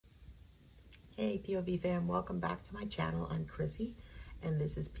Hey POV fam, welcome back to my channel. I'm Chrissy and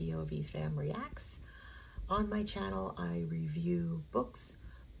this is POV Fam Reacts. On my channel I review books,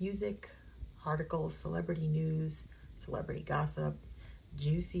 music, articles, celebrity news, celebrity gossip,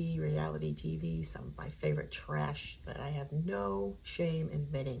 juicy reality TV, some of my favorite trash that I have no shame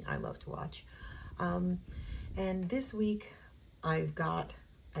admitting I love to watch. And this week I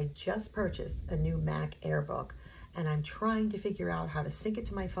just purchased a new Mac Airbook and I'm trying to figure out how to sync it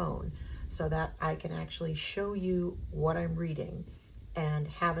to my phone so that I can actually show you what I'm reading and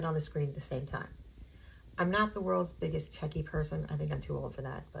have it on the screen at the same time. I'm not the world's biggest techie person. I think I'm too old for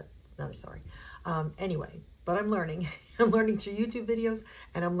that, but another story. Anyway, but I'm learning. I'm learning through YouTube videos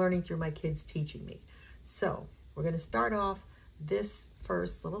and I'm learning through my kids teaching me. So we're gonna start off this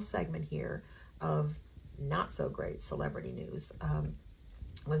first little segment here of not so great celebrity news. I'm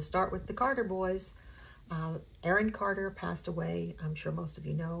gonna start with the Carter boys. Aaron Carter passed away, I'm sure most of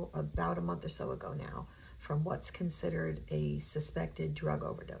you know, about a month or so ago now from what's considered a suspected drug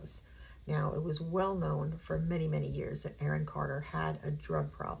overdose. Now, it was well known for many, many years that Aaron Carter had a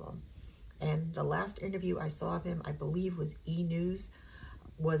drug problem. And the last interview I saw of him, I believe was E! News,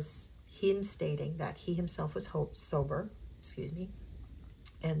 was him stating that he himself was sober,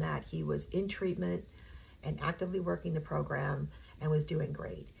 and that he was in treatment and actively working the program and was doing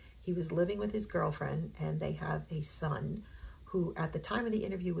great. He was living with his girlfriend and they have a son who at the time of the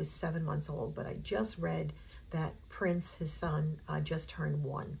interview was 7 months old, but I just read that Prince, his son, just turned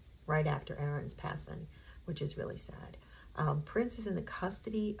 1 right after Aaron's passing, which is really sad. Prince is in the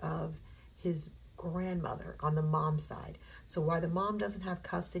custody of his grandmother on the mom's side. So why the mom doesn't have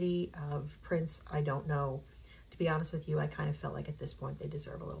custody of Prince, I don't know. To be honest with you, I kind of felt like at this point they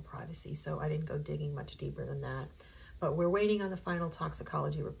deserve a little privacy, so I didn't go digging much deeper than that. But we're waiting on the final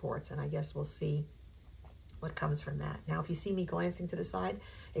toxicology reports, and I guess we'll see what comes from that. Now, if you see me glancing to the side,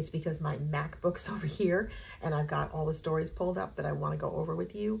 it's because my MacBook's over here, and I've got all the stories pulled up that I want to go over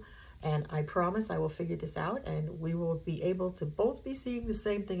with you. And I promise I will figure this out, and we will be able to both be seeing the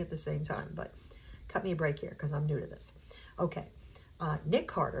same thing at the same time. But cut me a break here, because I'm new to this. Okay, Nick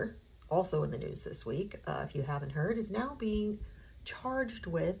Carter, also in the news this week, if you haven't heard, is now being charged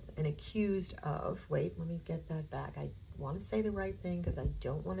with and accused of, wait, let me get that back. I want to say the right thing because I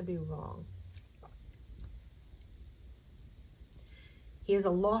don't want to be wrong. He has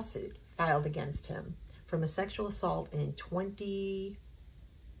a lawsuit filed against him from a sexual assault in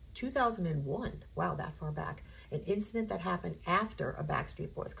 2001. Wow, that far back. An incident that happened after a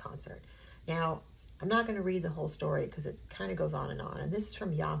Backstreet Boys concert. Now, I'm not going to read the whole story because it kind of goes on. And this is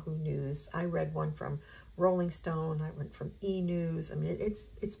from Yahoo News. I read one from Rolling Stone. I went from E! News. I mean,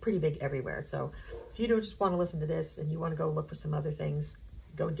 it's pretty big everywhere. So if you don't just want to listen to this and you want to go look for some other things,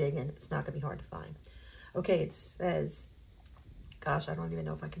 go dig in. It's not going to be hard to find. Okay, it says, gosh, I don't even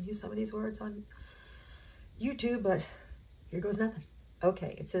know if I can use some of these words on YouTube, but here goes nothing.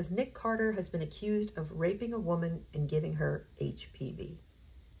 Okay, it says Nick Carter has been accused of raping a woman and giving her HPV.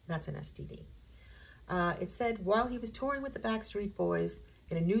 That's an STD. It said while he was touring with the Backstreet Boys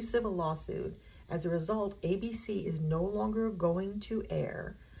in a new civil lawsuit, as a result, ABC is no longer going to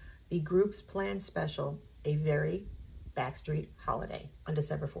air the group's planned special, A Very Backstreet Holiday, on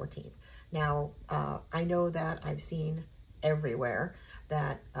December 14th. Now, I know that I've seen everywhere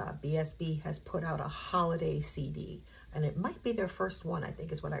that BSB has put out a holiday CD, and it might be their first one, I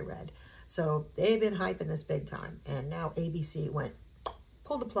think is what I read. So they've been hyping this big time, and now ABC went,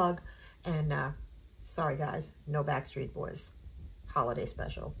 pulled the plug, and sorry guys, no Backstreet Boys holiday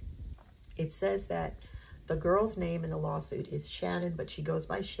special. It says that the girl's name in the lawsuit is Shannon, but she goes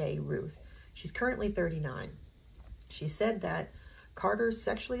by Shay Ruth. She's currently 39. She said that Carter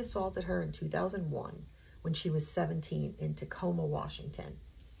sexually assaulted her in 2001 when she was 17 in Tacoma, Washington.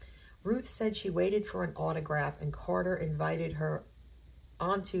 Ruth said she waited for an autograph and Carter invited her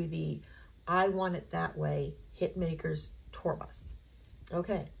onto the I Want It That Way Hitmakers tour bus.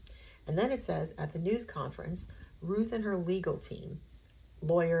 Okay. And then it says, at the news conference, Ruth and her legal team,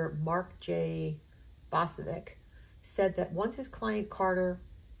 lawyer Mark J. Bosovic, said that once his client Carter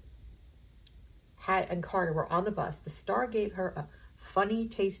were on the bus, the star gave her a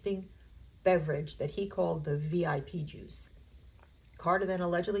funny-tasting beverage that he called the VIP juice. Carter then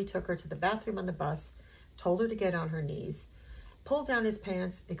allegedly took her to the bathroom on the bus, told her to get on her knees, pulled down his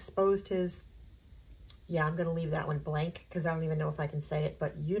pants, exposed his... Yeah, I'm going to leave that one blank because I don't even know if I can say it,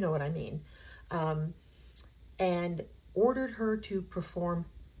 but you know what I mean. And ordered her to perform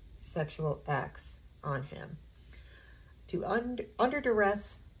sexual acts on him. Under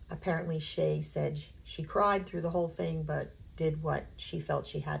duress, apparently Shay said she cried through the whole thing, but did what she felt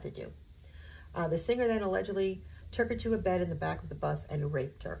she had to do. The singer then allegedly took her to a bed in the back of the bus and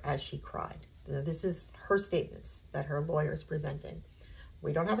raped her as she cried. This is her statements that her lawyer is presenting.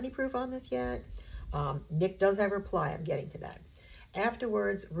 We don't have any proof on this yet. Nick does have a reply. I'm getting to that.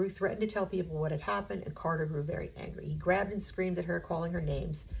 Afterwards, Ruth threatened to tell people what had happened, and Carter grew very angry. He grabbed and screamed at her, calling her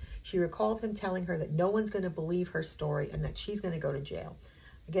names. She recalled him telling her that no one's going to believe her story and that she's going to go to jail.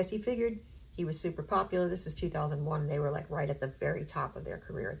 I guess he figured he was super popular. This was 2001. They were like right at the very top of their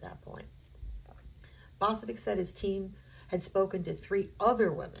career at that point. Bostic said his team had spoken to 3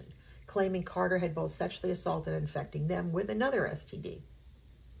 other women, claiming Carter had both sexually assaulted and infecting them with another STD.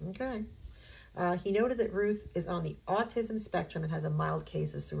 Okay. He noted that Ruth is on the autism spectrum and has a mild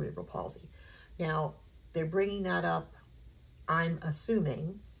case of cerebral palsy. Now, they're bringing that up, I'm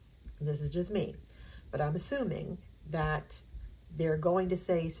assuming, this is just me, but I'm assuming that they're going to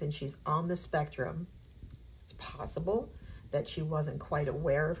say, since she's on the spectrum, it's possible that she wasn't quite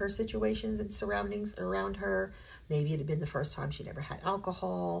aware of her situations and surroundings around her. Maybe it had been the first time she'd ever had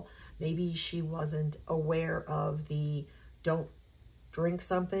alcohol. Maybe she wasn't aware of the don't drink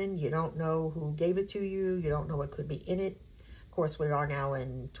something. You don't know who gave it to you. You don't know what could be in it. Of course, we are now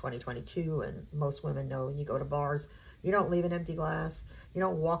in 2022, and most women know when you go to bars, you don't leave an empty glass. You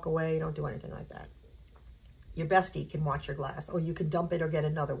don't walk away. You don't do anything like that. Your bestie can watch your glass, or you can dump it or get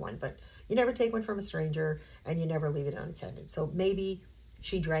another one, but you never take one from a stranger, and you never leave it unattended. So maybe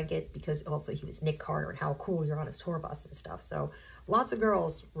she drank it because also he was Nick Carter, and how cool you're on his tour bus and stuff. So lots of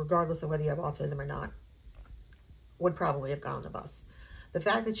girls, regardless of whether you have autism or not, would probably have gone on the bus. The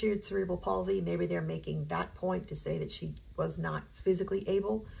fact that she had cerebral palsy, maybe they're making that point to say that she was not physically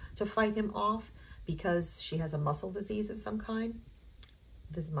able to fight him off because she has a muscle disease of some kind.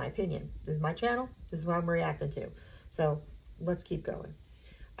 This is my opinion. This is my channel. This is what I'm reacting to. So let's keep going.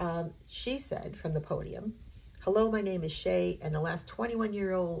 She said from the podium, "Hello, my name is Shay, and the last 21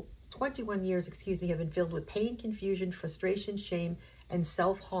 years, have been filled with pain, confusion, frustration, shame, and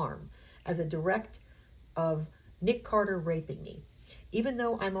self-harm as a direct of Nick Carter raping me. Even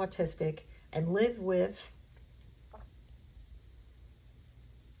though I'm autistic and live with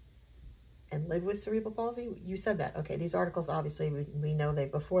cerebral palsy." You said that. Okay, these articles, obviously, we know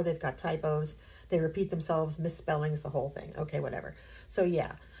before they've got typos, they repeat themselves, misspellings, the whole thing. Okay, whatever. So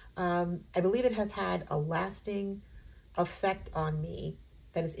yeah, I believe it has had a lasting effect on me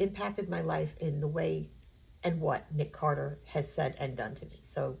that has impacted my life in the way and what Nick Carter has said and done to me.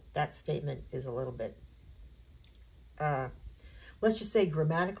 So that statement is a little bit, let's just say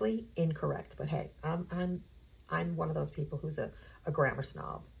grammatically incorrect. But hey, I'm one of those people who's a grammar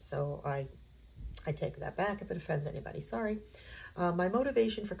snob. So I take that back if it offends anybody. Sorry. My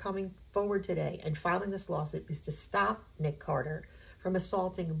motivation for coming forward today and filing this lawsuit is to stop Nick Carter from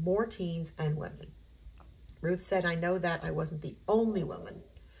assaulting more teens and women. Ruth said, "I know that I wasn't the only woman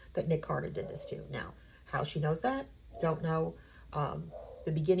that Nick Carter did this to." Now, how she knows that, don't know.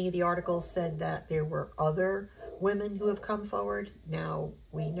 The beginning of the article said that there were other women who have come forward. Now,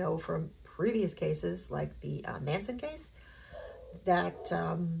 we know from previous cases, like the Manson case, that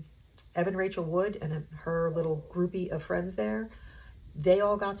Evan Rachel Wood and her little groupie of friends there, they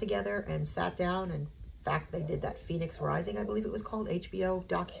all got together and sat down. And in fact, they did that Phoenix Rising, I believe it was called, HBO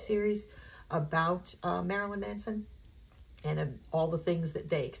docuseries about Marilyn Manson and all the things that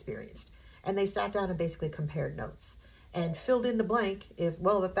they experienced. And they sat down and basically compared notes and filled in the blank. If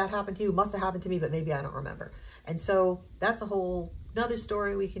that happened to you, it must have happened to me, but maybe I don't remember. And so that's a whole another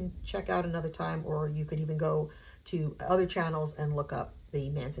story we can check out another time, or you could even go to other channels and look up the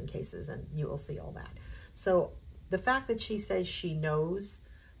Manson cases and you will see all that. So the fact that she says she knows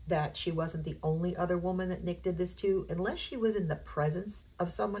that she wasn't the only other woman that Nick did this to, unless she was in the presence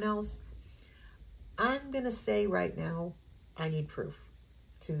of someone else, I'm going to say right now, I need proof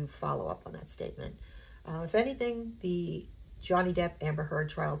to follow up on that statement. If anything, the Johnny Depp Amber Heard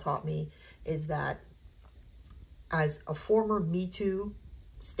trial taught me is that as a former Me Too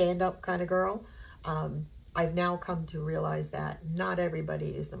stand-up kind of girl, I've now come to realize that not everybody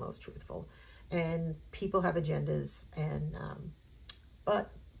is the most truthful, and people have agendas, and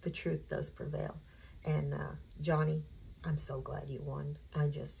but the truth does prevail. And Johnny, I'm so glad you won.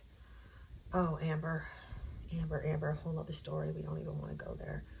 Oh, Amber, a whole other story. We don't even want to go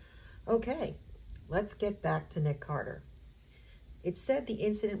there. Okay, let's get back to Nick Carter. It said the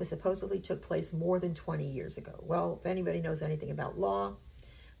incident was supposedly took place more than 20 years ago. Well, if anybody knows anything about law,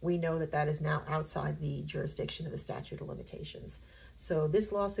 we know that that is now outside the jurisdiction of the statute of limitations. So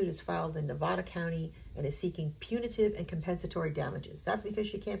this lawsuit is filed in Nevada County and is seeking punitive and compensatory damages. That's because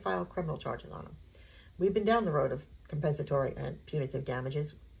she can't file criminal charges on him. We've been down the road of compensatory and punitive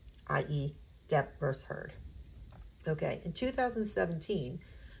damages, i.e. Depp versus Heard. Okay, in 2017,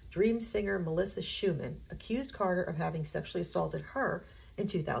 Dream singer Melissa Schumann accused Carter of having sexually assaulted her in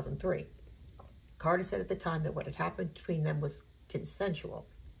 2003. Carter said at the time that what had happened between them was consensual,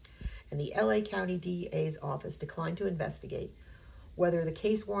 and the LA County DA's office declined to investigate whether the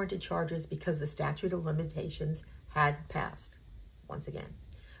case warranted charges because the statute of limitations had passed. Once again.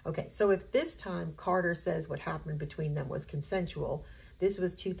 Okay, so if this time Carter says what happened between them was consensual, this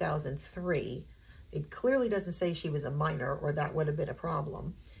was 2003, it clearly doesn't say she was a minor or that would have been a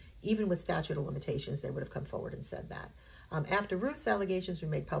problem. Even with statute of limitations, they would have come forward and said that. After Ruth's allegations were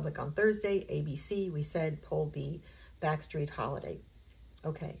made public on Thursday, ABC, we said, pulled the Backstreet holiday.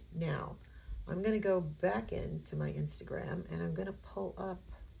 Okay, now I'm going to go back into my Instagram and I'm going to pull up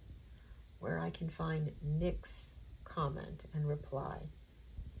where I can find Nick's comment and reply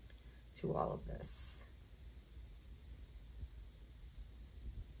to all of this.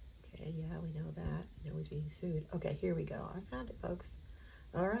 Okay, yeah, we know that. I know he's being sued. Okay, here we go. I found it, folks.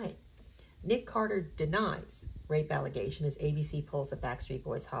 All right. Nick Carter denies rape allegation as ABC pulls the Backstreet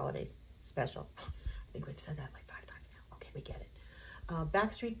Boys holidays special. I think we've said that like 5 times now. Okay, we get it.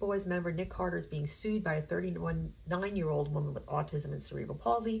 Backstreet Boys member Nick Carter is being sued by a 39-year-old woman with autism and cerebral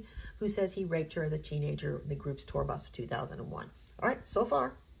palsy who says he raped her as a teenager in the group's tour bus of 2001. All right, so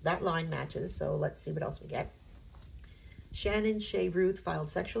far, that line matches, so let's see what else we get. Shannon Shea Ruth filed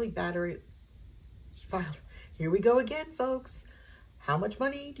sexually battery. Here we go again, folks. How much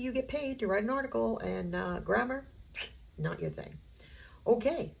money do you get paid to write an article? And grammar, not your thing.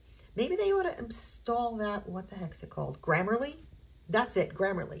 Okay, maybe they ought to install that. What the heck's it called? Grammarly? That's it,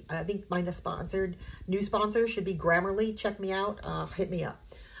 Grammarly. I think my new sponsor should be Grammarly. Check me out. Hit me up.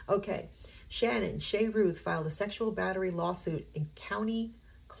 Okay, Shannon Shea Ruth filed a sexual battery lawsuit in County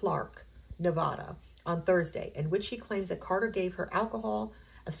Clark, Nevada, on Thursday, in which she claims that Carter gave her alcohol,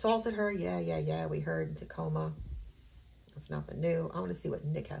 assaulted her. Yeah, we heard in Tacoma. That's nothing new. I want to see what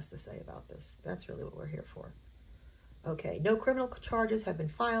Nick has to say about this. That's really what we're here for. Okay, no criminal charges have been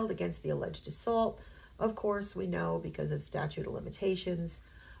filed against the alleged assault. Of course, we know because of statute of limitations.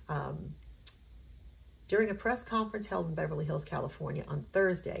 During a press conference held in Beverly Hills, California on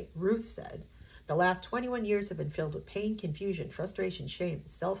Thursday, Ruth said, "The last 21 years have been filled with pain, confusion, frustration, shame, and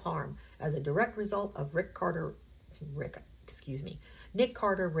self-harm as a direct result of Nick Carter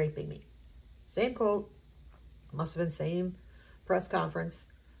raping me." Same quote. Must have been same press conference.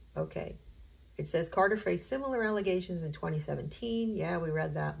 Okay. It says Carter faced similar allegations in 2017. Yeah, we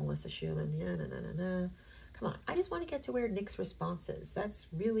read that. Melissa Schumann. Yeah, no. Come on. I just want to get to where Nick's response is. That's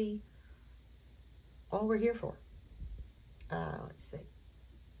really all we're here for. Let's see.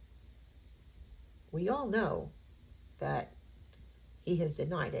 We all know that he has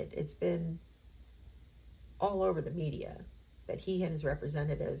denied it. It's been all over the media that he and his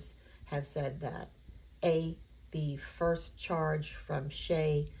representatives have said that, A, the first charge from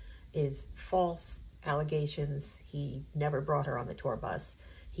Shea is false allegations. He never brought her on the tour bus.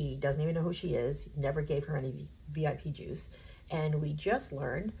 He doesn't even know who she is. He never gave her any VIP juice. And we just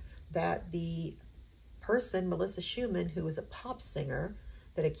learned that the person, Melissa Schumann, who was a pop singer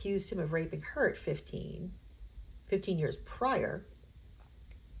that accused him of raping her at 15 years prior,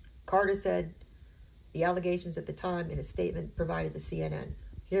 Carter said the allegations at the time in a statement provided to CNN.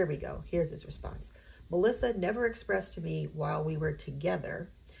 Here we go. Here's his response. "Melissa never expressed to me while we were together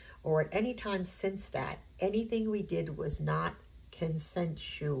or at any time since that anything we did was not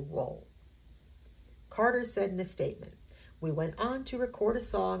consensual." Carter said in a statement, "We went on to record a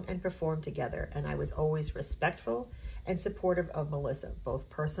song and perform together, and I was always respectful and supportive of Melissa, both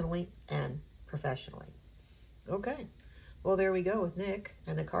personally and professionally." Okay, well, there we go with Nick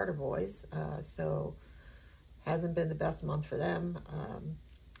and the Carter boys. So hasn't been the best month for them.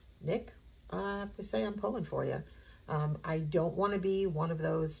 Nick, I have to say I'm pulling for you. I don't want to be one of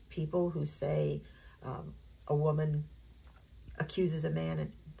those people who say a woman accuses a man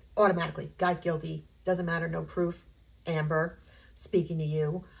and automatically, guy's guilty, doesn't matter, no proof. Amber, speaking to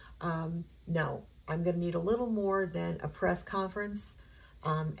you. No, I'm going to need a little more than a press conference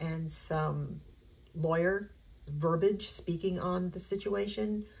and some lawyer verbiage speaking on the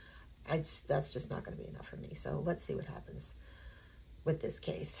situation. That's just not going to be enough for me. So let's see what happens with this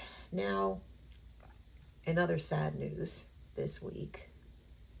case. Now, in other sad news this week,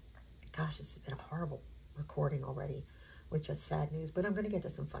 gosh, this has been a horrible recording already with just sad news, but I'm going to get to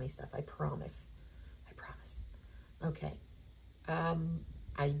some funny stuff. I promise. Okay.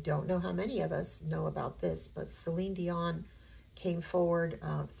 I don't know how many of us know about this, but Celine Dion came forward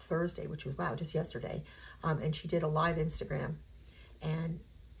Thursday, which was, wow, just yesterday, and she did a live Instagram and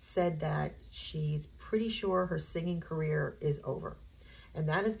said that she's pretty sure her singing career is over. And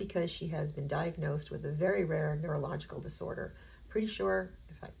that is because she has been diagnosed with a very rare neurological disorder, pretty sure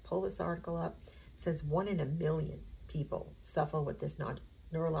if I pull this article up, it says 1 in a million people suffer with this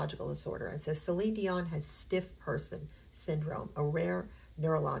neurological disorder. It says Celine Dion has stiff person syndrome, a rare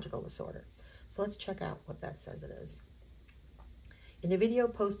neurological disorder. So let's check out what that says it is. In a video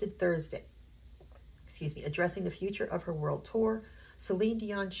posted Thursday, addressing the future of her world tour, Celine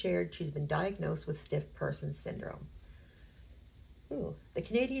Dion shared she's been diagnosed with stiff person syndrome. Ooh. The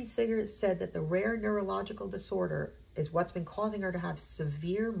Canadian singer said that the rare neurological disorder is what's been causing her to have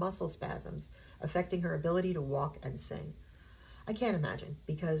severe muscle spasms, affecting her ability to walk and sing. I can't imagine,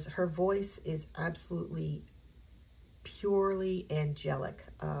 because her voice is absolutely purely angelic.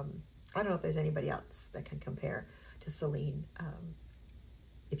 I don't know if there's anybody else that can compare to Celine.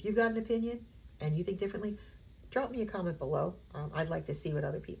 If you've got an opinion and you think differently, drop me a comment below. I'd like to see what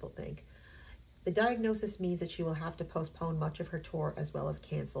other people think. The diagnosis means that she will have to postpone much of her tour as well as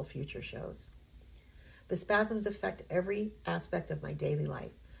cancel future shows. The spasms affect every aspect of my daily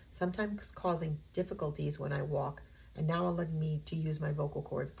life, sometimes causing difficulties when I walk, and now allowing me to use my vocal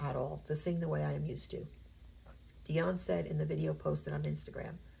cords at all to sing the way I am used to. Dion said in the video posted on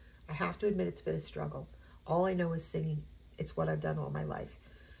Instagram, I have to admit it's been a struggle. All I know is singing. It's what I've done all my life.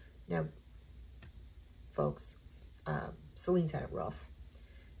 Now, folks, Celine's had it rough.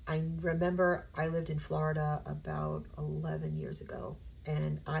 I remember I lived in Florida about 11 years ago,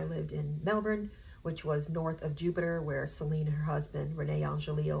 and I lived in Melbourne, which was north of Jupiter, where Celine and her husband, Renee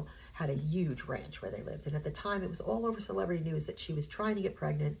Angelil, had a huge ranch where they lived. And at the time, it was all over celebrity news that she was trying to get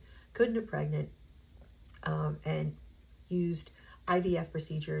pregnant, couldn't get pregnant, and used IVF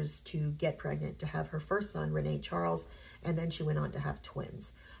procedures to get pregnant, to have her first son, Renee Charles, and then she went on to have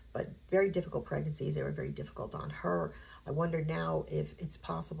twins. But very difficult pregnancies. They were very difficult on her. I wonder now if it's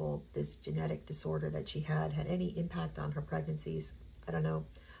possible this genetic disorder that she had any impact on her pregnancies. I don't know.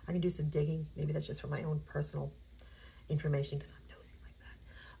 I can do some digging. Maybe that's just for my own personal information because I'm nosy like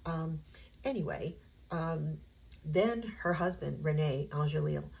that. Anyway, then her husband, Renee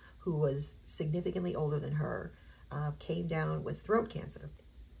Angelil, who was significantly older than her, came down with throat cancer.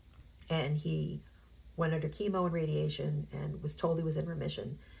 And he went under chemo and radiation and was told he was in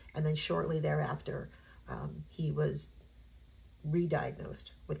remission. And then shortly thereafter, he was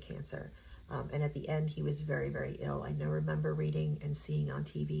re-diagnosed with cancer. And at the end, he was very, very ill. I remember reading and seeing on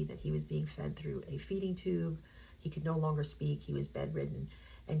TV that he was being fed through a feeding tube. He could no longer speak. He was bedridden.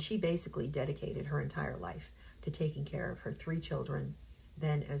 And she basically dedicated her entire life to taking care of her 3 children,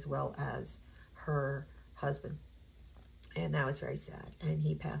 then as well as her husband. And that was very sad. And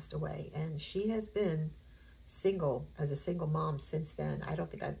he passed away. And she has been single, as a single mom since then. I don't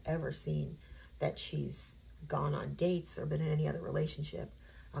think I've ever seen that she's gone on dates or been in any other relationship.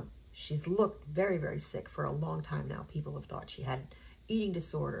 She's looked very, very sick for a long time now. People have thought she had an eating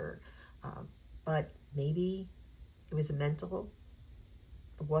disorder, but maybe it was it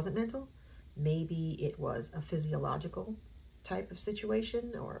wasn't mental. Maybe it was a physiological type of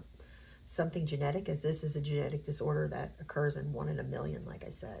situation or something genetic, as this is a genetic disorder that occurs in 1 in a million, like I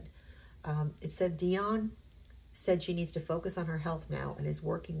said. It said Dion said she needs to focus on her health now and is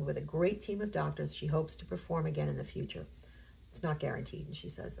working with a great team of doctors. She hopes to perform again in the future. It's not guaranteed, and she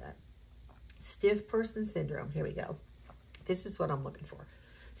says that. Stiff person syndrome. Here we go. This is what I'm looking for.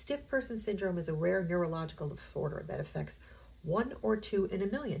 Stiff person syndrome is a rare neurological disorder that affects 1 or 2 in a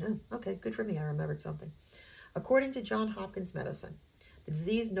million. Oh, okay, good for me. I remembered something. According to Johns Hopkins Medicine, the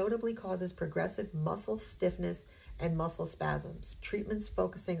disease notably causes progressive muscle stiffness and muscle spasms. Treatments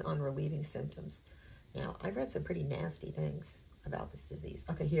focusing on relieving symptoms. Now, I've read some pretty nasty things about this disease.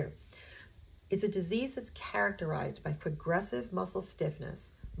 Okay, here. It's a disease that's characterized by progressive muscle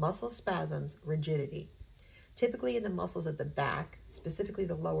stiffness, muscle spasms, rigidity, typically in the muscles of the back, specifically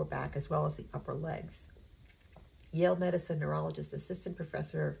the lower back, as well as the upper legs. Yale Medicine neurologist, assistant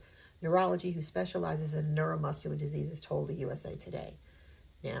professor of neurology who specializes in neuromuscular diseases, told the USA Today.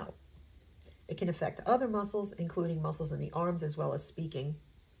 Now, it can affect other muscles, including muscles in the arms, as well as speaking,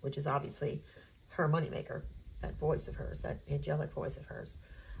 which is obviously her moneymaker, that voice of hers, that angelic voice of hers.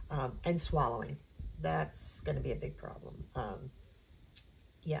 And swallowing. That's going to be a big problem.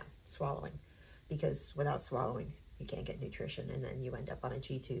 Yeah, swallowing. Because without swallowing, you can't get nutrition, and then you end up on a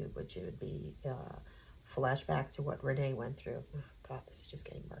G-tube, which would be flashback to what Renee went through. Oh, God, this is just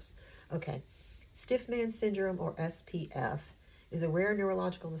getting worse. Okay. Stiff man syndrome, or SPF, is a rare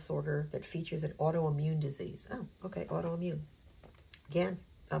neurological disorder that features an autoimmune disease. Oh, okay, autoimmune. Again,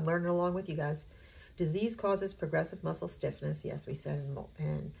 I'm learning along with you guys. Disease causes progressive muscle stiffness. Yes, we said,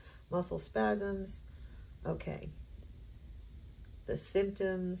 and muscle spasms. Okay. The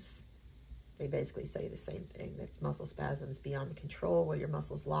symptoms, they basically say the same thing, that muscle spasms beyond the control, where your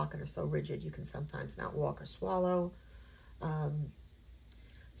muscles lock and are so rigid you can sometimes not walk or swallow.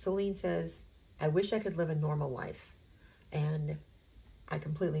 Celine says, I wish I could live a normal life. And I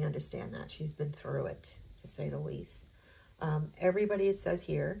completely understand that. She's been through it, to say the least. Everybody, it says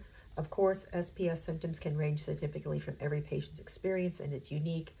here, of course, SPS symptoms can range significantly from every patient's experience, and it's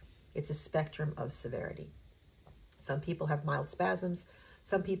unique. It's a spectrum of severity. Some people have mild spasms.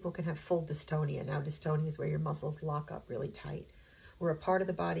 Some people can have full dystonia. Now, dystonia is where your muscles lock up really tight, where a part of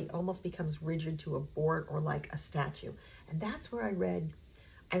the body almost becomes rigid to a board or like a statue. And that's where I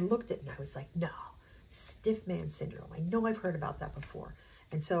looked at it and I was like, no, stiff man syndrome. I know I've heard about that before.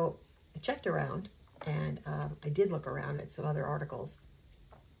 And so I checked around, and I did look around at some other articles,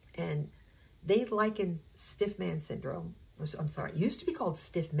 and they liken stiff man syndrome. I'm sorry, it used to be called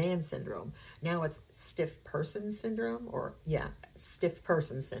stiff man syndrome. Now it's stiff person syndrome, or yeah, stiff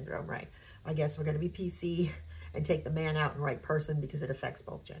person syndrome, right? I guess we're going to be PC and take the man out and write person because it affects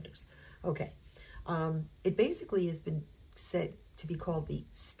both genders. Okay. It basically has been said to be called the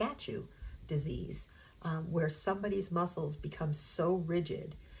statue disease, where somebody's muscles become so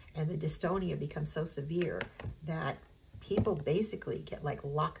rigid and the dystonia becomes so severe that people basically get like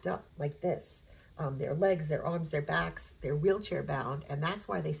locked up like this. Their legs, their arms, their backs, they're wheelchair bound. And that's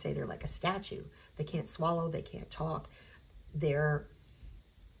why they say they're like a statue. They can't swallow, they can't talk. They're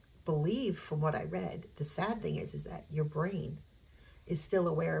believed, from what I read, the sad thing is that your brain is still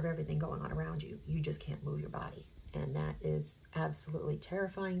aware of everything going on around you. You just can't move your body. And that is absolutely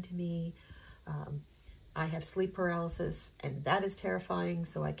terrifying to me. I have sleep paralysis, and that is terrifying.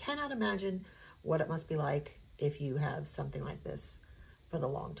 So I cannot imagine what it must be like if you have something like this for the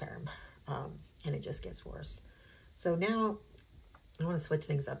long term. And it just gets worse. So now I want to switch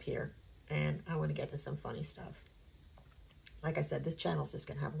things up here, and I want to get to some funny stuff. Like I said, this channel is just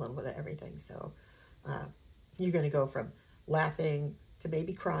going to have a little bit of everything. So you're going to go from laughing to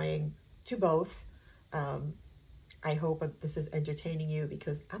maybe crying to both. I hope this is entertaining you,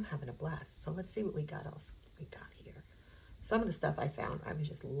 because I'm having a blast. So let's see what we got else we got here. Some of the stuff I found, I was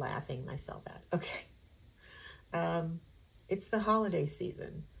just laughing myself at. Okay. It's the holiday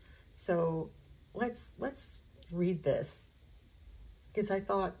season. So let's read this, because I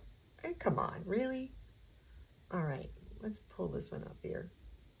thought, hey, come on, really? All right, let's pull this one up here.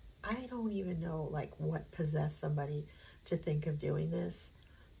 I don't even know like what possessed somebody to think of doing this,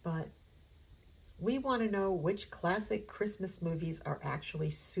 but we want to know which classic Christmas movies are actually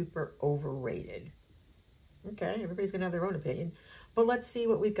super overrated. Okay, everybody's gonna have their own opinion, but let's see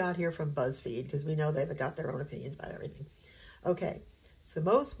what we've got here from BuzzFeed, because we know they've got their own opinions about everything. Okay. It's the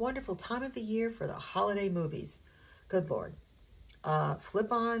most wonderful time of the year for the holiday movies. Good Lord.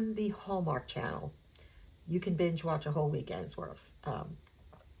 Flip on the Hallmark channel. You can binge watch a whole weekend's worth.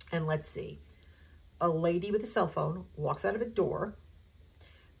 And let's see. A lady with a cell phone walks out of a door,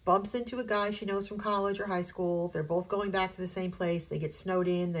 bumps into a guy she knows from college or high school. They're both going back to the same place. They get snowed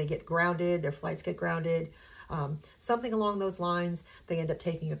in. They get grounded. Their flights get grounded. Something along those lines. They end up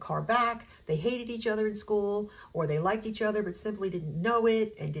taking a car back. They hated each other in school, or they liked each other but simply didn't know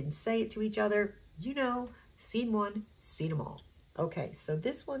it and didn't say it to each other. You know, scene one, seen them all. Okay, so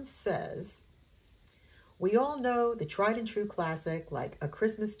this one says, we all know the tried and true classic like A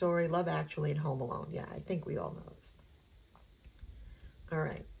Christmas Story, Love Actually, and Home Alone. Yeah, I think we all know those. All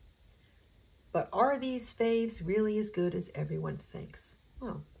right. But are these faves really as good as everyone thinks?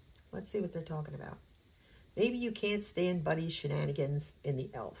 Well, let's see what they're talking about. Maybe you can't stand Buddy's shenanigans in The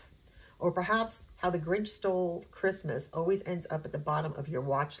Elf. Or perhaps How the Grinch Stole Christmas always ends up at the bottom of your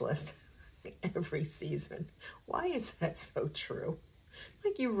watch list every season. Why is that so true?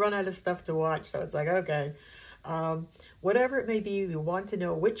 Like you run out of stuff to watch, so it's like, okay. Whatever it may be, you want to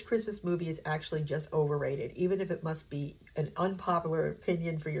know which Christmas movie is actually just overrated, even if it must be an unpopular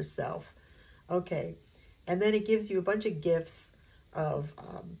opinion for yourself. Okay. And then it gives you a bunch of gifs of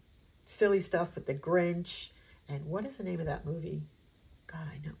silly stuff with the Grinch. And what is the name of that movie? God,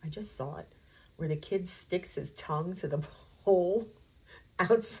 I know. I just saw it. Where the kid sticks his tongue to the hole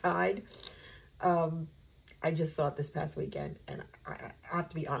outside. I just saw it this past weekend. And I have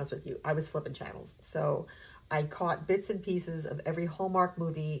to be honest with you. I was flipping channels. So I caught bits and pieces of every Hallmark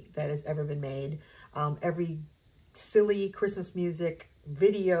movie that has ever been made. Every silly Christmas music,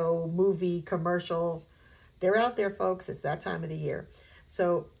 video, movie, commercial. They're out there, folks. It's that time of the year.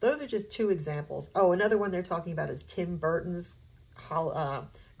 So those are just two examples. Oh, another one they're talking about is Tim Burton's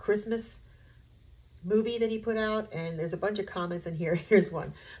Christmas movie that he put out. And there's a bunch of comments in here. Here's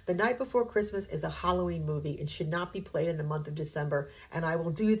one. The Night Before Christmas is a Halloween movie and should not be played in the month of December. And I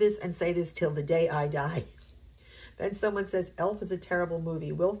will do this and say this till the day I die. Then someone says, Elf is a terrible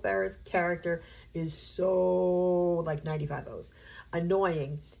movie. Will Ferrell's character is so, like 95 O's,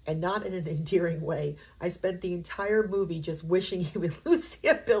 annoying and not in an endearing way. I spent the entire movie just wishing he would lose the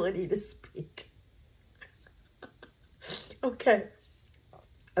ability to speak. Okay.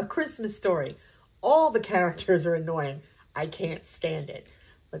 A Christmas Story. All the characters are annoying. I can't stand it.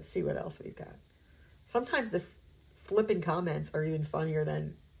 Let's see what else we've got. Sometimes the flippin' comments are even funnier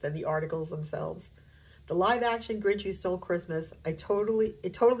than the articles themselves. The live action Grinch Who Stole Christmas. It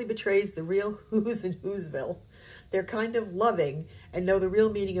totally betrays the real Who's in Whoville. They're kind of loving and know the real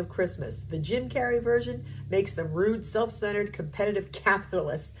meaning of Christmas. The Jim Carrey version makes them rude, self-centered, competitive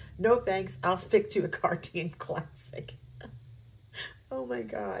capitalists. No thanks. I'll stick to a cartoon classic. Oh my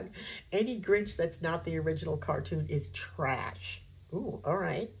God. Any Grinch that's not the original cartoon is trash. Ooh, all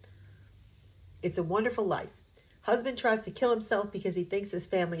right. It's a Wonderful Life. Husband tries to kill himself because he thinks his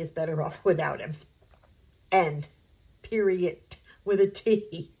family is better off without him. End. Period. With a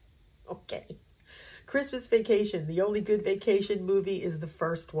T. Okay. Christmas Vacation. The only good vacation movie is the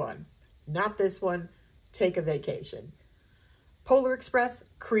first one. Not this one. Take a Vacation. Polar Express,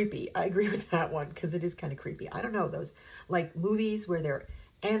 creepy. I agree with that one because it is kind of creepy. I don't know, those like movies where they're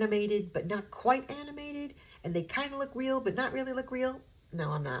animated but not quite animated and they kind of look real but not really look real. No,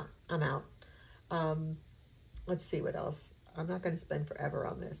 I'm not. I'm out. Let's see what else. I'm not going to spend forever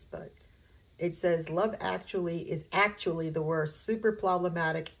on this, but it says Love Actually is actually the worst. Super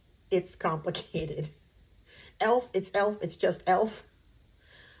problematic. It's complicated. Elf, it's just Elf.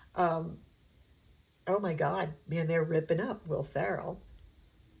 Oh my God, man, they're ripping up Will Ferrell.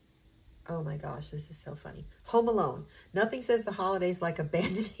 Oh my gosh, this is so funny. Home Alone. Nothing says the holidays like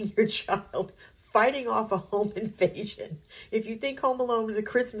abandoning your child, fighting off a home invasion. If you think Home Alone is a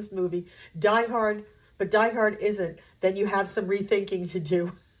Christmas movie, Die Hard, but Die Hard isn't, then you have some rethinking to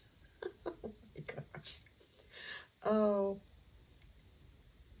do. Oh my gosh. Oh.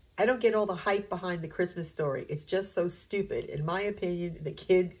 I don't get all the hype behind the Christmas Story. It's just so stupid. In my opinion, the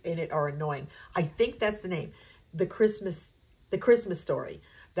kids in it are annoying. I think that's the name. The Christmas Story.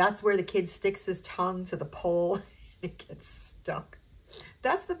 That's where the kid sticks his tongue to the pole and it gets stuck.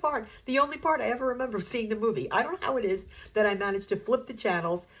 That's the part, the only part I ever remember seeing the movie. I don't know how it is that I managed to flip the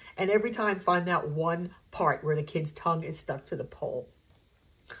channels and every time find that one part where the kid's tongue is stuck to the pole.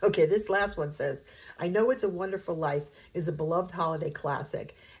 Okay, this last one says, I Know It's a Wonderful Life is a beloved holiday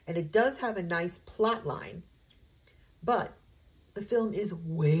classic, and it does have a nice plot line, but the film is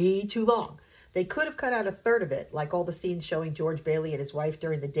way too long. They could have cut out a third of it, like all the scenes showing George Bailey and his wife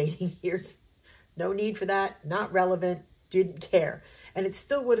during the dating years. No need for that, not relevant, didn't care. And it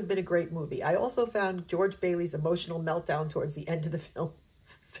still would have been a great movie. I also found George Bailey's emotional meltdown towards the end of the film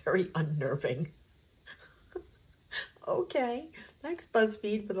very unnerving. Okay, thanks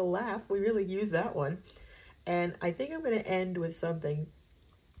BuzzFeed for the laugh. We really used that one. And I think I'm going to end with something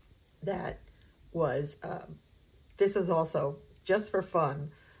that was, this was also just for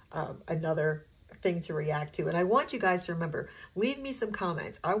fun, another thing to react to. And I want you guys to remember, leave me some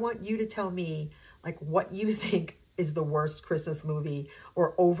comments. I want you to tell me like what you think is the worst Christmas movie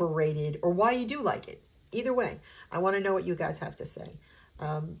or overrated or why you do like it. Either way, I want to know what you guys have to say.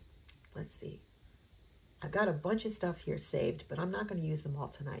 Let's see. I've got a bunch of stuff here saved, but I'm not going to use them all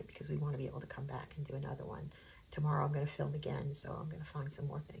tonight because we want to be able to come back and do another one. Tomorrow I'm going to film again, so I'm going to find some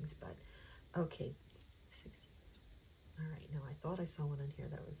more things. But, okay. 60. All right. No, I thought I saw one on here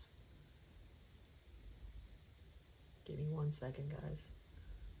that was... Give me 1 second, guys.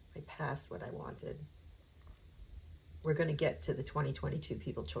 I passed what I wanted. We're going to get to the 2022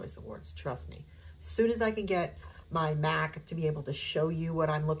 People's Choice Awards. Trust me. As soon as I can get my Mac to be able to show you what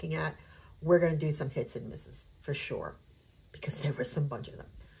I'm looking at, we're going to do some hits and misses for sure, because there were some bunch of them.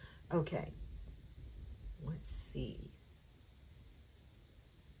 Okay. Let's see.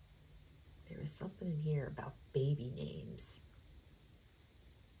 There is something in here about baby names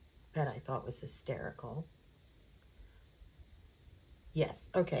that I thought was hysterical. Yes.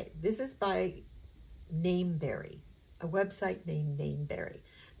 Okay. This is by Nameberry, a website named Nameberry.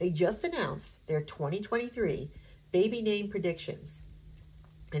 They just announced their 2023 baby name predictions.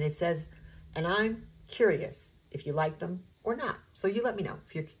 And it says, and I'm curious if you like them or not. So you let me know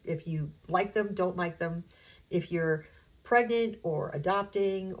if you like them, don't like them, if you're pregnant or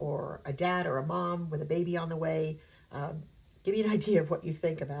adopting or a dad or a mom with a baby on the way. Give me an idea of what you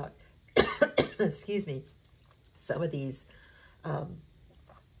think about, excuse me, some of these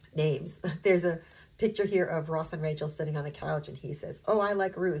names. There's a picture here of Ross and Rachel sitting on the couch and he says, oh, I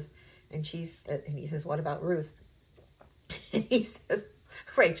like Ruth. And he says, what about Ruth? And he says,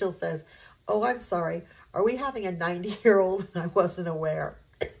 Rachel says, oh, I'm sorry. Are we having a 90-year-old? And I wasn't aware.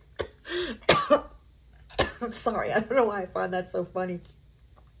 I'm sorry. I don't know why I find that so funny.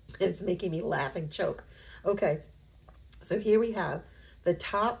 It's making me laugh and choke. Okay, so here we have the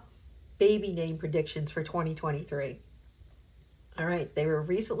top baby name predictions for 2023. All right, they were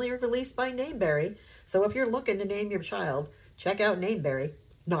recently released by Nameberry. So if you're looking to name your child, check out Nameberry.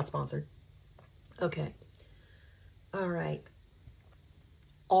 Not sponsored. Okay. All right.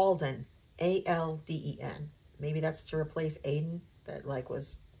 Alden, A-L-D-E-N. Maybe that's to replace Aiden, that like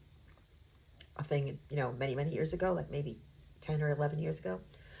was a thing, you know, many, many years ago, like maybe 10 or 11 years ago.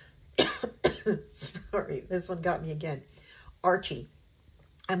 Sorry, this one got me again. Archie.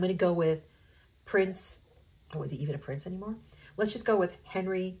 I'm going to go with Prince. Oh, is he even a prince anymore? Let's just go with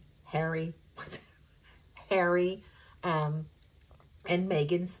Harry, and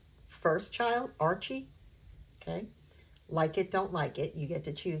Megan's first child, Archie. Okay. Like it, don't like it. You get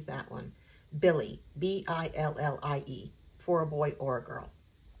to choose that one. Billy, B-I-L-L-I-E, for a boy or a girl.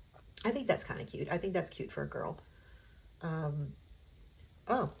 I think that's kind of cute. I think that's cute for a girl.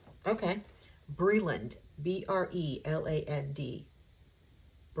 Oh, okay. Breland, B-R-E-L-A-N-D.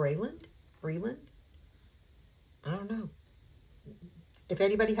 Breland? I don't know. If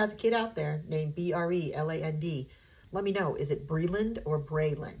anybody has a kid out there named B-R-E-L-A-N-D, let me know. Is it Breland or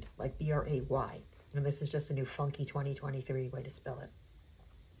Brayland? Like B-R-A-Y. And this is just a new funky 2023 way to spell it.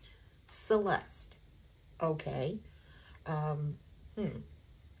 Celeste. Okay.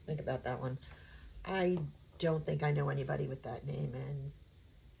 Think about that one. I don't think I know anybody with that name. And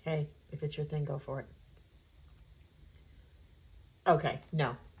hey, if it's your thing, go for it. Okay.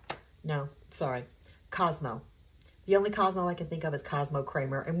 No, sorry. Cosmo. The only Cosmo I can think of is Cosmo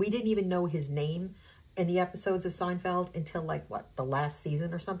Kramer. And we didn't even know his name in the episodes of Seinfeld until like, what, the last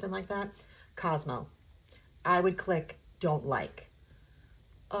season or something like that? Cosmo. I would click don't like.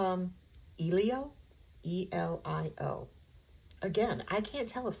 Elio? E-L-I-O. Again, I can't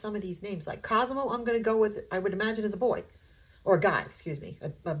tell if some of these names, like Cosmo, I'm going to go with, I would imagine is a boy. Or a guy, excuse me.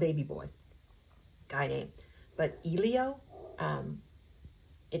 A baby boy. Guy name. But Elio,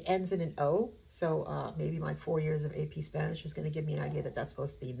 it ends in an O, so maybe my 4 years of AP Spanish is going to give me an idea that that's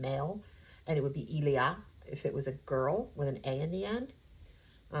supposed to be male, and it would be Ilia if it was a girl with an A in the end.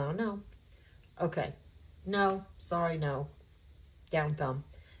 I don't know. Okay. No, sorry, no. Down thumb.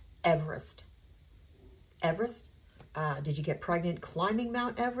 Everest. Everest? Did you get pregnant climbing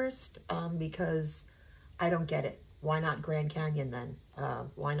Mount Everest? Because I don't get it. Why not Grand Canyon then?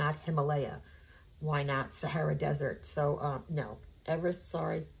 Why not Himalaya? Why not Sahara Desert? So, no. Everest,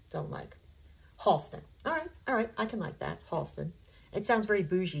 sorry, don't like. Halston. All right, I can like that. Halston. It sounds very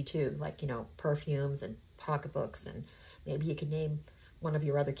bougie too, like, you know, perfumes and pocketbooks, and maybe you could name one of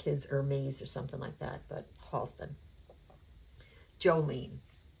your other kids Hermes or something like that, but Halston. Jolene.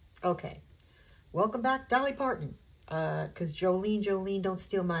 Okay. Welcome back, Dolly Parton. Because Jolene, don't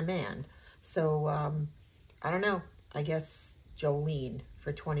steal my man. So, I don't know. I guess Jolene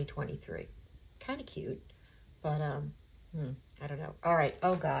for 2023. Kind of cute, but, I don't know. All right.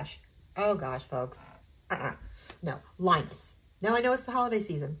 Oh, gosh, folks. No, Linus. Now, I know it's the holiday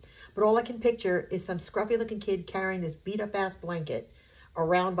season, but all I can picture is some scruffy-looking kid carrying this beat-up-ass blanket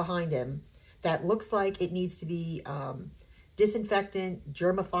around behind him that looks like it needs to be disinfectant,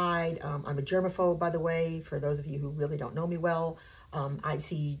 germified. I'm a germaphobe, by the way, for those of you who really don't know me well. I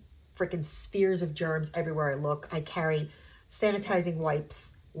see freaking spheres of germs everywhere I look. I carry sanitizing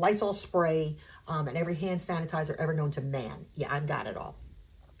wipes, Lysol spray, and every hand sanitizer ever known to man. Yeah, I've got it all.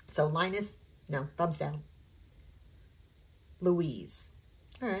 So Linus, no, thumbs down. Louise.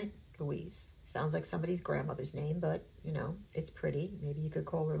 All right, Louise. Sounds like somebody's grandmother's name, but, you know, it's pretty. Maybe you could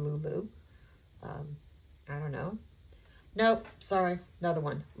call her Lulu. I don't know. Nope, sorry, another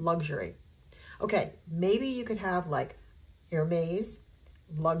one. Luxury. Okay, maybe you could have, like, Hermes,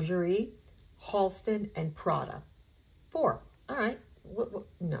 Luxury, Halston, and Prada. 4. All right.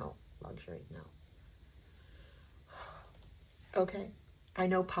 No, Luxury, no. Okay, I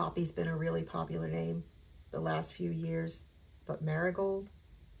know Poppy's been a really popular name the last few years, but Marigold?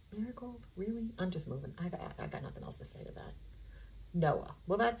 Marigold? Really? I'm just moving. I got nothing else to say to that. Noah.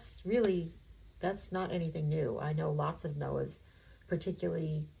 Well, that's not anything new. I know lots of Noahs,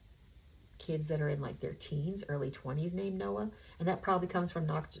 particularly kids that are in like their teens, early 20s named Noah. And that probably comes from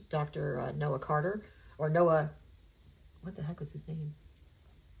Dr. Noah Carter, or Noah, what the heck was his name?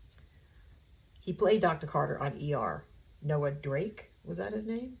 He played Dr. Carter on ER. Noah Drake, was that his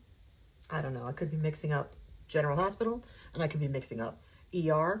name? I don't know. I could be mixing up General Hospital, and I could be mixing up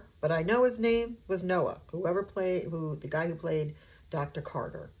ER, but I know his name was Noah. The guy who played Dr.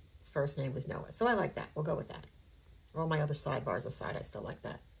 Carter, his first name was Noah. So I like that. We'll go with that. All my other sidebars aside, I still like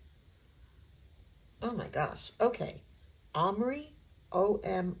that. Oh my gosh. Okay. Omri,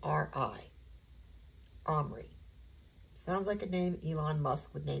 O-M-R-I. Omri. Sounds like a name Elon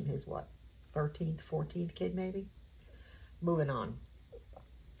Musk would name his, what, 13th, 14th kid maybe? Moving on.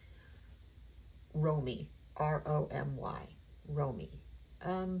 Romy. R-O-M-Y. Romy.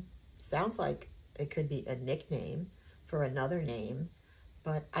 Sounds like it could be a nickname for another name,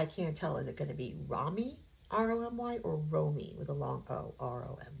 but I can't tell. Is it going to be Romy, R-O-M-Y, or Romy with a long O,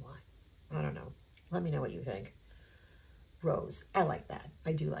 R-O-M-Y? I don't know. Let me know what you think. Rose. I like that.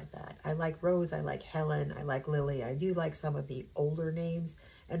 I do like that. I like Rose. I like Helen. I like Lily. I do like some of the older names.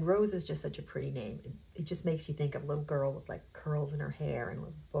 And Rose is just such a pretty name. It just makes you think of a little girl with like curls in her hair and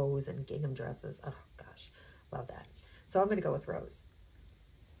with bows and gingham dresses. Oh, gosh. Love that. So I'm going to go with Rose.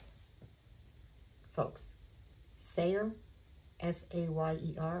 Folks. Sayer.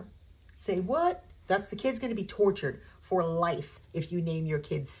 S-A-Y-E-R. Say what? That's the kid's going to be tortured for life if you name your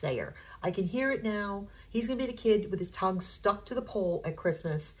kid Sayer. I can hear it now. He's going to be the kid with his tongue stuck to the pole at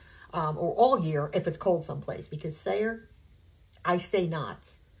Christmas or all year if it's cold someplace. Because Sayer, I say not.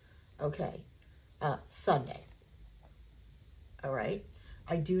 Okay. Sunday. All right.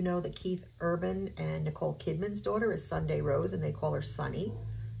 I do know that Keith Urban and Nicole Kidman's daughter is Sunday Rose, and they call her Sunny.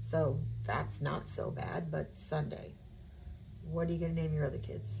 So that's not so bad, but Sunday. What are you going to name your other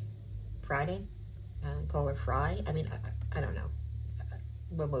kids? Friday? Call her Fry? I mean, I don't know.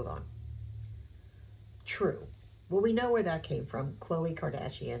 We'll move on. True. Well, we know where that came from. Khloe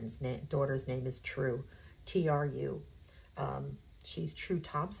Kardashian's daughter's name is True. T-R-U. She's True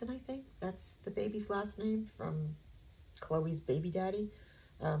Thompson, I think. That's the baby's last name from Khloe's baby daddy.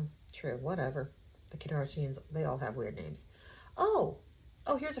 True, whatever. The Kardashians, they all have weird names. Oh,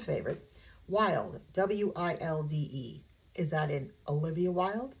 here's a favorite. Wilde. W-I-L-D-E. Is that in Olivia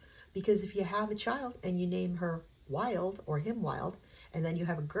Wilde? Because if you have a child and you name her Wilde or him Wilde, and then you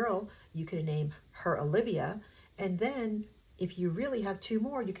have a girl, you can name her Olivia. And then if you really have two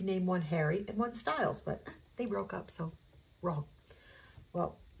more, you can name one Harry and one Styles. But they broke up, so wrong.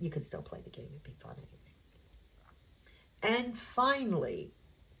 Well, you could still play the game. It'd be fun anyway. And finally,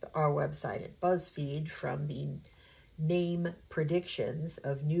 our website at BuzzFeed from the name predictions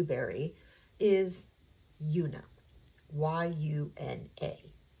of Newberry is Una.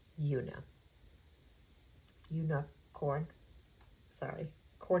 Y-U-N-A. Una. Unicorn. Sorry.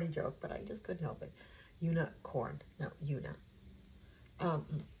 Corny joke, but I just couldn't help it. Unicorn. No, Una.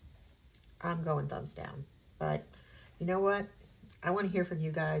 I'm going thumbs down. But you know what? I want to hear from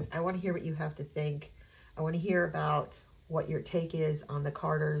you guys. I want to hear what you have to think. I want to hear about what your take is on the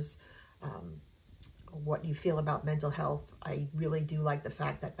Carters, what you feel about mental health. I really do like the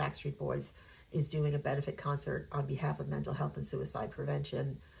fact that Backstreet Boys is doing a benefit concert on behalf of mental health and suicide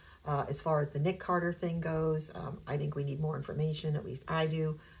prevention. As far as the Nick Carter thing goes, I think we need more information, at least I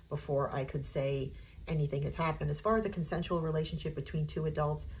do, before I could say anything has happened. As far as a consensual relationship between two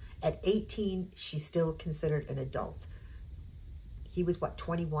adults, at 18, she's still considered an adult. He was, what,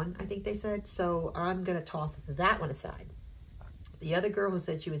 21, I think they said? So I'm going to toss that one aside. The other girl who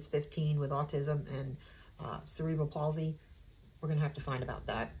said she was 15 with autism and cerebral palsy, we're going to have to find about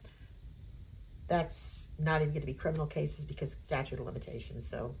that. That's not even going to be criminal cases because statute of limitations.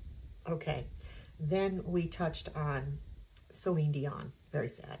 So, okay. Then we touched on Celine Dion. Very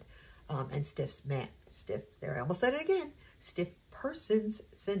sad. And stiff, there, I almost said it again. Stiff person's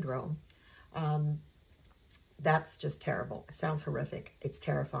syndrome. That's just terrible. It sounds horrific. It's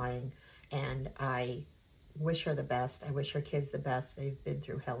terrifying. And I wish her the best. I wish her kids the best. They've been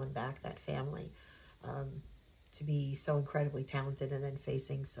through hell and back, that family. To be so incredibly talented and then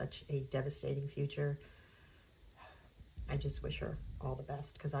facing such a devastating future. I just wish her all the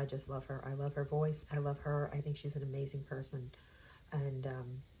best because I just love her. I love her voice. I love her. I think she's an amazing person. And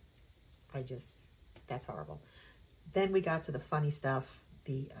that's horrible. Then we got to the funny stuff,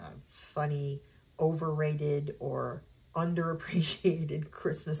 the funny, overrated or underappreciated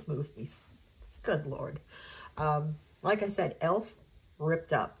Christmas movies. Good Lord. Like I said, Elf,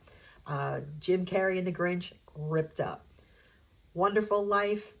 ripped up. Jim Carrey and the Grinch, ripped up. Wonderful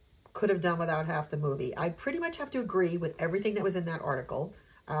Life, could have done without half the movie. I pretty much have to agree with everything that was in that article,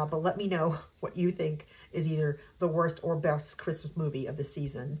 but let me know what you think is either the worst or best Christmas movie of the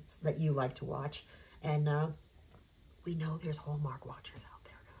season that you like to watch. And we know there's Hallmark watchers out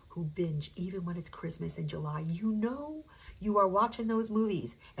there who binge even when it's Christmas in July. You know you are watching those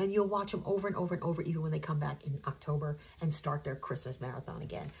movies, and you'll watch them over and over and over even when they come back in October and start their Christmas marathon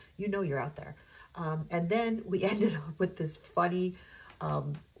again. You know you're out there. And then we ended up with this funny,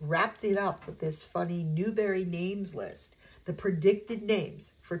 wrapped it up with this funny Newberry names list, the predicted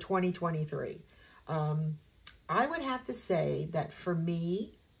names for 2023. I would have to say that for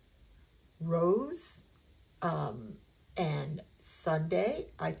me, Rose, And Sunday,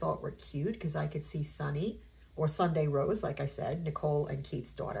 I thought were cute because I could see Sunny, or Sunday Rose, like I said, Nicole and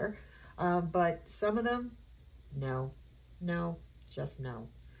Keith's daughter. But some of them, no, just no.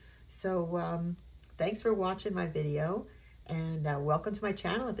 So thanks for watching my video, and welcome to my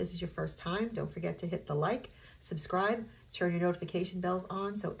channel. If this is your first time, don't forget to hit the like, subscribe, turn your notification bells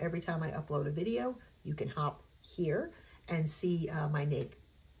on so every time I upload a video, you can hop here and see my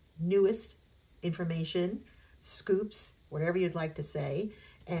newest information, scoops, whatever you'd like to say.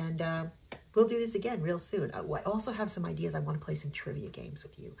 And we'll do this again real soon. I also have some ideas. I want to play some trivia games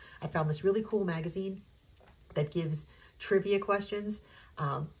with you. I found this really cool magazine that gives trivia questions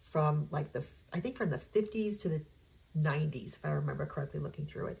from like I think from the 50s to the 90s, if I remember correctly looking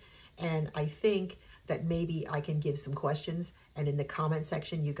through it. And I think that maybe I can give some questions, and in the comment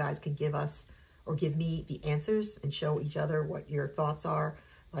section, you guys can give us or give me the answers and show each other what your thoughts are.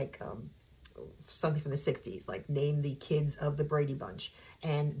 Like something from the 60s, like name the kids of the Brady Bunch,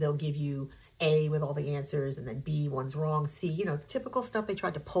 and they'll give you A with all the answers, and then B, one's wrong, C, you know, typical stuff they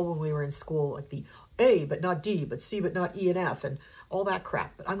tried to pull when we were in school, like the A but not D, but C but not E and F, and all that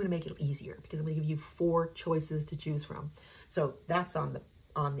crap. But I'm going to make it easier because I'm going to give you 4 choices to choose from. So that's on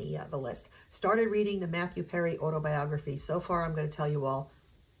the list. Started reading the Matthew Perry autobiography. So far, I'm going to tell you all,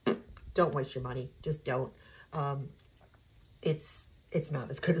 don't waste your money. Just don't. It's not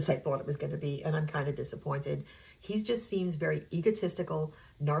as good as I thought it was going to be, and I'm kind of disappointed. He just seems very egotistical,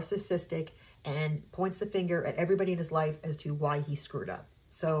 narcissistic, and points the finger at everybody in his life as to why he screwed up.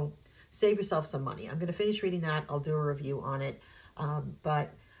 So save yourself some money. I'm going to finish reading that. I'll do a review on it.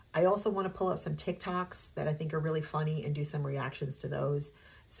 But I also want to pull up some TikToks that I think are really funny and do some reactions to those.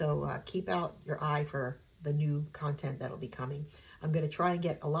 So keep out your eye for the new content that'll be coming. I'm going to try and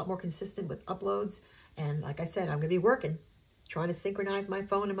get a lot more consistent with uploads. And like I said, I'm going to be working, trying to synchronize my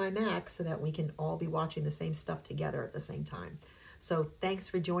phone and my Mac so that we can all be watching the same stuff together at the same time. So thanks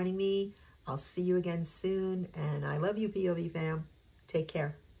for joining me. I'll see you again soon. And I love you, POV fam. Take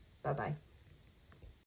care. Bye-bye.